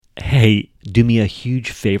Hey, do me a huge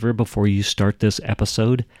favor before you start this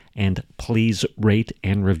episode, and please rate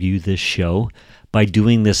and review this show. By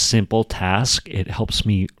doing this simple task, it helps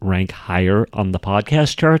me rank higher on the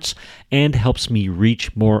podcast charts and helps me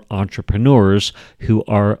reach more entrepreneurs who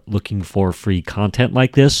are looking for free content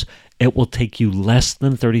like this. It will take you less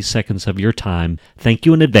than 30 seconds of your time. Thank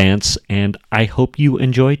you in advance, and I hope you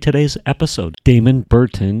enjoy today's episode. Damon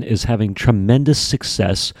Burton is having tremendous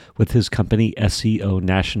success with his company SEO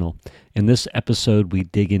National. In this episode, we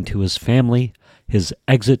dig into his family, his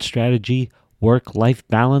exit strategy, work-life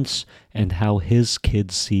balance, and how his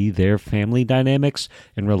kids see their family dynamics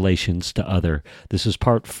in relations to other. This is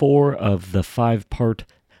part 4 of the 5-part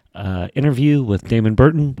interview with Damon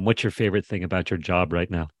Burton. What's your favorite thing about your job right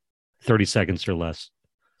now? 30 seconds or less.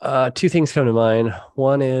 Two things come to mind.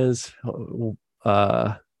 One is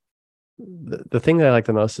the thing that I like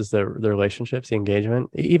the most is the relationships, the engagement,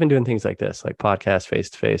 even doing things like this, like podcast,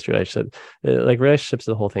 face-to-face relationship. Like relationships is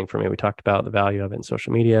the whole thing for me. We talked about the value of it in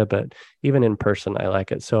social media, but even in person, I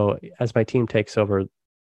like it. So as my team takes over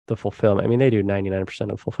the fulfillment, I mean, they do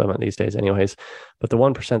 99% of fulfillment these days anyways, but the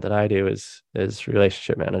 1% that I do is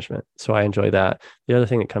relationship management. So I enjoy that. The other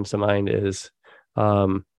thing that comes to mind is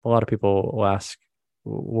a lot of people will ask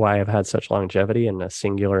why I've had such longevity in a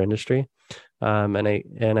singular industry. And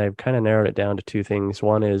I've kind of narrowed it down to two things.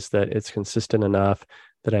 One is that it's consistent enough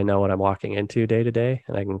that I know what I'm walking into day to day,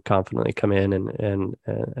 and I can confidently come in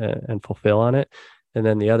and fulfill on it. And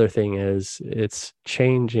then the other thing is it's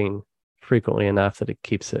changing frequently enough that it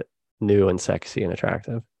keeps it new and sexy and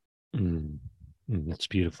attractive. That's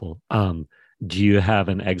beautiful. Do you have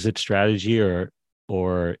an exit strategy,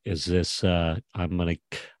 or is this I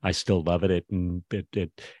still love it.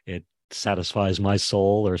 It satisfies my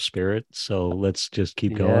soul or spirit, so let's just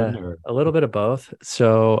keep going? Or a little bit of both.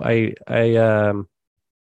 So I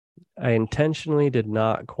intentionally did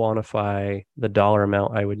not quantify the dollar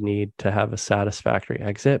amount I would need to have a satisfactory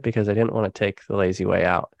exit because I didn't want to take the lazy way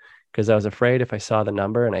out, because I was afraid if I saw the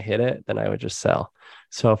number and I hit it, then I would just sell.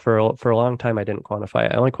 So for a long time, I didn't quantify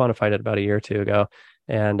it. I only quantified it about a year or two ago.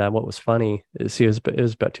 And what was funny is, it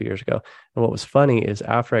was about 2 years ago. And what was funny is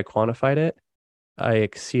after I quantified it, I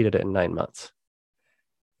exceeded it in 9 months.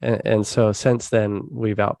 And so since then,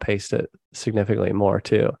 we've outpaced it significantly more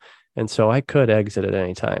too. And so I could exit at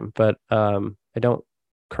any time, but I don't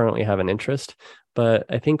currently have an interest. But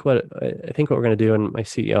I think what we're going to do, and my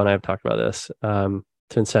CEO and I have talked about this to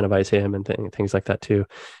incentivize him and things like that too,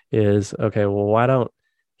 is okay, well, why don't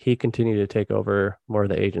he continue to take over more of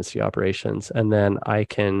the agency operations, and then I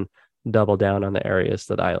can double down on the areas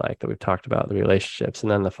that I like that we've talked about, the relationships, and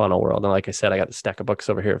then the funnel world. And like I said, I got the stack of books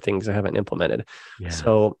over here of things I haven't implemented. yeah.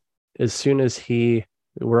 So as soon as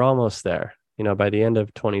we're almost there, by the end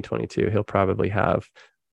of 2022, he'll probably have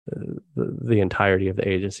the entirety of the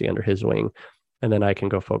agency under his wing. And then I can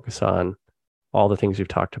go focus on all the things we've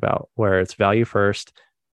talked about, where it's value first,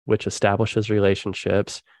 which establishes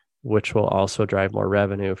relationships, which will also drive more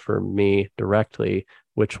revenue for me directly,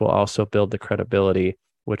 which will also build the credibility,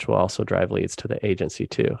 which will also drive leads to the agency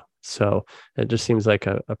too. So it just seems like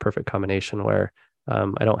a perfect combination where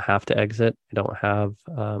I don't have to exit. I don't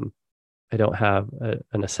have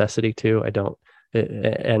a necessity to.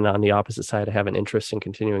 And on the opposite side, I have an interest in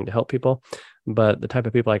continuing to help people. But the type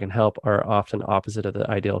of people I can help are often opposite of the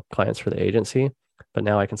ideal clients for the agency. But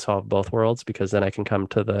now I can solve both worlds, because then I can come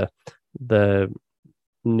to the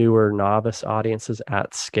newer novice audiences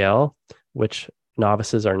at scale, which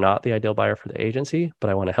novices are not the ideal buyer for the agency,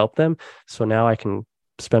 but I want to help them. So now I can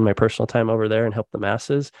spend my personal time over there and help the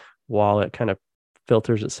masses while it kind of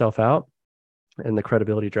filters itself out, and the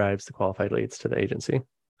credibility drives the qualified leads to the agency.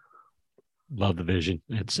 Love the vision.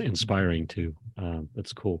 It's inspiring too.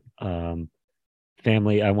 That's cool.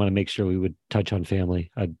 Family, I want to make sure we would touch on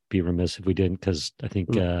family. I'd be remiss if we didn't, because I think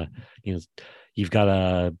you've got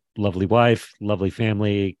a lovely wife, lovely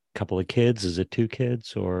family, couple of kids. Is it 2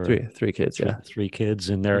 kids or three kids? Yeah, 3 kids,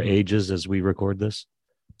 and their ages as we record this.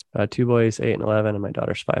 2 boys, 8 and 11, and my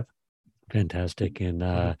daughter's 5. Fantastic.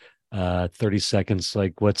 And 30 seconds.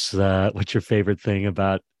 Like, what's your favorite thing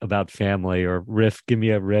about family, or riff? Give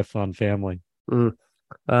me a riff on family.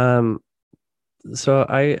 So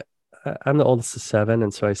I'm the oldest of 7,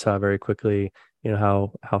 and so I saw very quickly,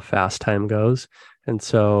 how fast time goes. And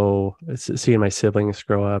so seeing my siblings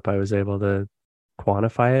grow up, I was able to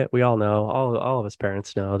quantify it. We all know, all of us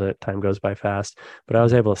parents know that time goes by fast, but I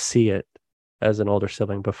was able to see it as an older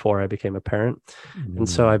sibling before I became a parent. And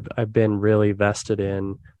so I've been really vested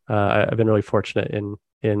in, I've been really fortunate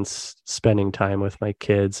in spending time with my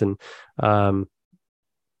kids. And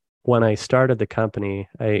when I started the company,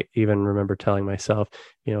 I even remember telling myself,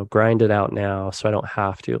 grind it out now so I don't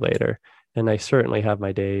have to later. And I certainly have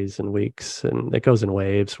my days and weeks, and it goes in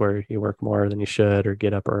waves where you work more than you should or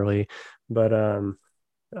get up early. But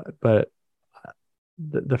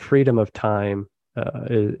the freedom of time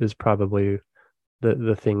is probably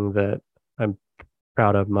the thing that I'm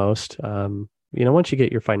proud of most. Once you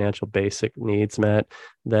get your financial basic needs met,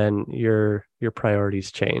 then your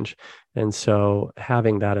priorities change. And so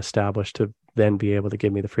having that established to then be able to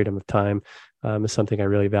give me the freedom of time is something I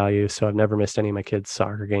really value. So I've never missed any of my kids'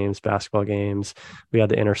 soccer games, basketball games. We had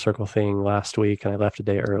the inner circle thing last week, and I left a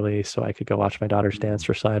day early so I could go watch my daughter's dance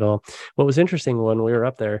recital. What was interesting when we were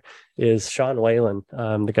up there is Sean Whalen,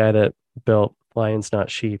 the guy that built Lions Not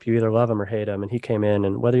Sheep. You either love him or hate him. And he came in,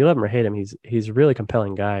 and whether you love him or hate him, he's a really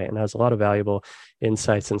compelling guy and has a lot of valuable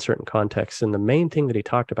insights in certain contexts. And the main thing that he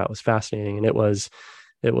talked about was fascinating. And it was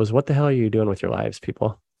what the hell are you doing with your lives,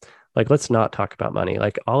 people? Like, let's not talk about money.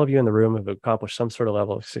 Like, all of you in the room have accomplished some sort of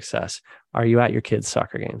level of success. Are you at your kids'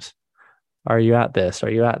 soccer games? Are you at this? Are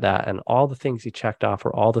you at that? And all the things he checked off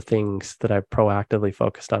were all the things that I've proactively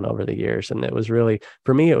focused on over the years. And it was really,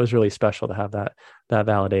 for me, it was really special to have that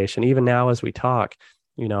validation. Even now, as we talk,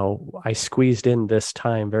 I squeezed in this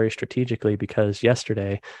time very strategically because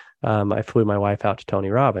yesterday I flew my wife out to Tony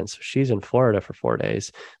Robbins. She's in Florida for 4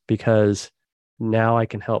 days because now I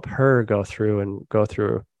can help her go through,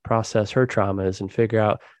 process her traumas and figure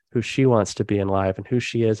out who she wants to be in life and who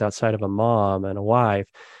she is outside of a mom and a wife.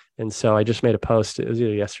 And so I just made a post. It was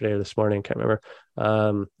either yesterday or this morning, can't remember.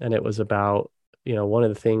 And it was about, one of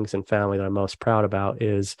the things in family that I'm most proud about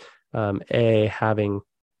is being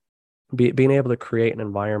able to create an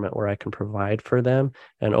environment where I can provide for them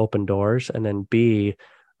and open doors, and then B,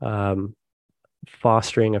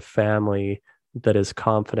 fostering a family that is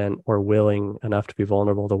confident or willing enough to be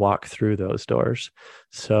vulnerable to walk through those doors.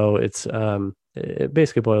 So it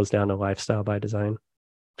basically boils down to lifestyle by design.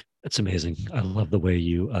 That's amazing. I love the way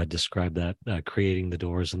you describe that, creating the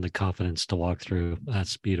doors and the confidence to walk through.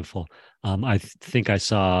 That's beautiful. I think I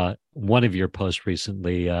saw one of your posts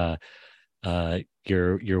recently. Your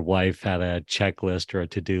wife had a checklist or a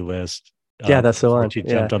to-do list. Yeah, that's the one. She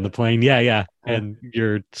jumped on the plane. Yeah. Yeah. And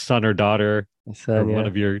your son or daughter or one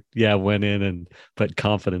of your, went in and put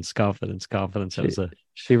confidence.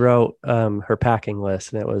 She wrote her packing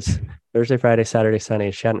list, and it was Thursday, Friday, Saturday,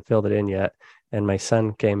 Sunday. She hadn't filled it in yet. And my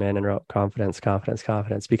son came in and wrote confidence,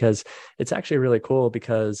 because it's actually really cool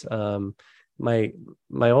because my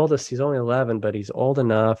oldest, he's only 11, but he's old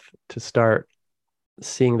enough to start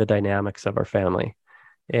seeing the dynamics of our family.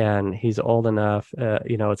 And he's old enough,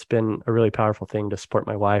 it's been a really powerful thing to support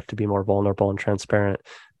my wife to be more vulnerable and transparent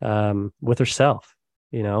with herself,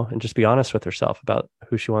 and just be honest with herself about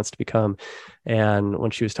who she wants to become. And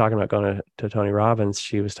when she was talking about going to Tony Robbins,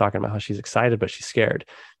 she was talking about how she's excited, but she's scared.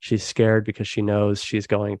 She's scared because she knows she's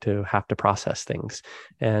going to have to process things.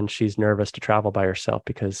 And she's nervous to travel by herself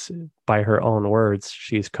because, by her own words,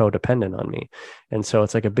 she's codependent on me. And so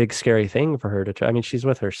it's like a big, scary thing for her to, she's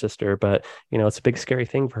with her sister, but, it's a big, scary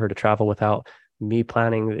thing for her to travel without me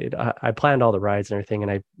planning. I planned all the rides and everything,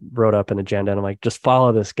 and I wrote up an agenda, and I'm like, just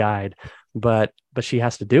follow this guide. But she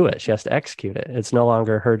has to do it. She has to execute it. It's no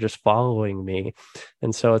longer her just following me.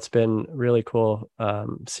 And so it's been really cool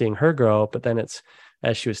seeing her grow. But then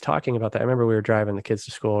as she was talking about that, I remember we were driving the kids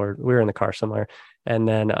to school, or we were in the car somewhere. And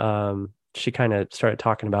then she kind of started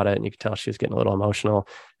talking about it, and you could tell she was getting a little emotional.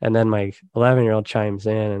 And then my 11-year-old chimes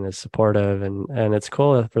in and is supportive. And it's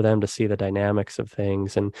cool for them to see the dynamics of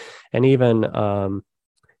things. And even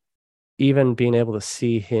being able to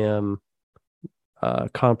see him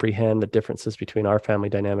comprehend the differences between our family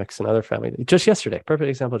dynamics and other family. Just yesterday, perfect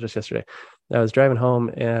example, just yesterday, I was driving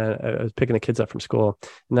home and I was picking the kids up from school.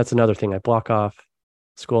 And that's another thing. I block off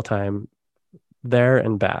school time there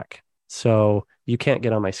and back. So you can't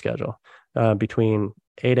get on my schedule. Between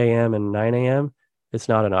 8 a.m. and 9 a.m., it's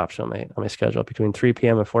not an option on my schedule. Between 3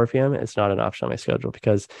 p.m. and 4 p.m., it's not an option on my schedule,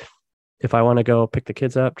 because if I want to go pick the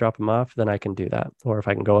kids up, drop them off, then I can do that. Or if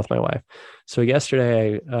I can go with my wife. So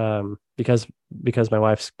yesterday, because my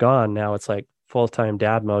wife's gone now, it's like full-time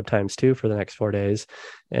dad mode times 2 for the next 4 days.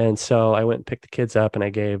 And so I went and picked the kids up, and I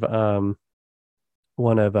gave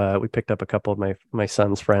we picked up a couple of my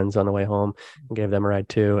son's friends on the way home and gave them a ride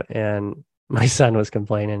too. And my son was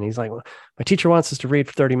complaining. He's like, well, my teacher wants us to read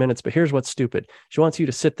for 30 minutes, but here's what's stupid. She wants you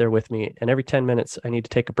to sit there with me, and every 10 minutes, I need to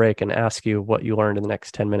take a break and ask you what you learned in the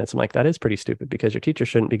next 10 minutes. I'm like, that is pretty stupid, because your teacher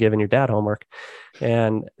shouldn't be giving your dad homework.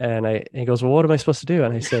 And he goes, well, what am I supposed to do?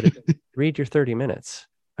 And I said, read your 30 minutes.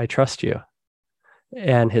 I trust you.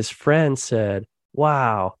 And his friend said,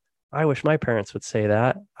 wow, I wish my parents would say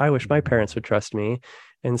that. I wish my parents would trust me.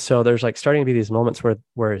 And so there's like starting to be these moments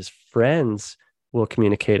where his friends will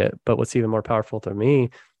communicate it. But what's even more powerful to me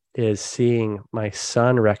is seeing my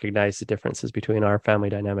son recognize the differences between our family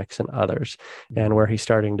dynamics and others, and where he's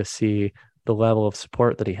starting to see the level of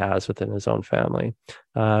support that he has within his own family.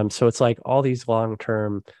 So it's like all these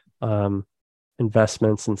long-term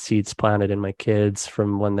investments and seeds planted in my kids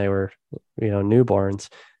from when they were, newborns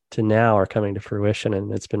to now are coming to fruition,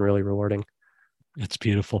 and it's been really rewarding. It's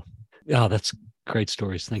beautiful. Oh, that's great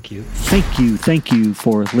stories. Thank you. Thank you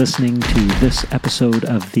for listening to this episode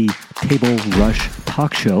of the Table Rush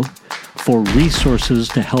Talk Show. For resources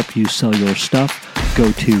to help you sell your stuff,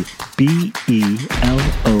 go to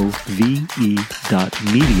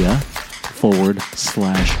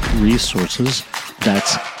belove.media/resources.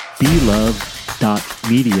 That's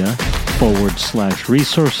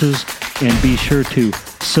belove.media/resources. And be sure to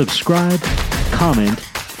subscribe, comment,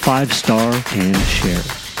 5-star, and share.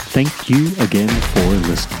 Thank you again for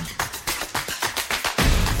listening.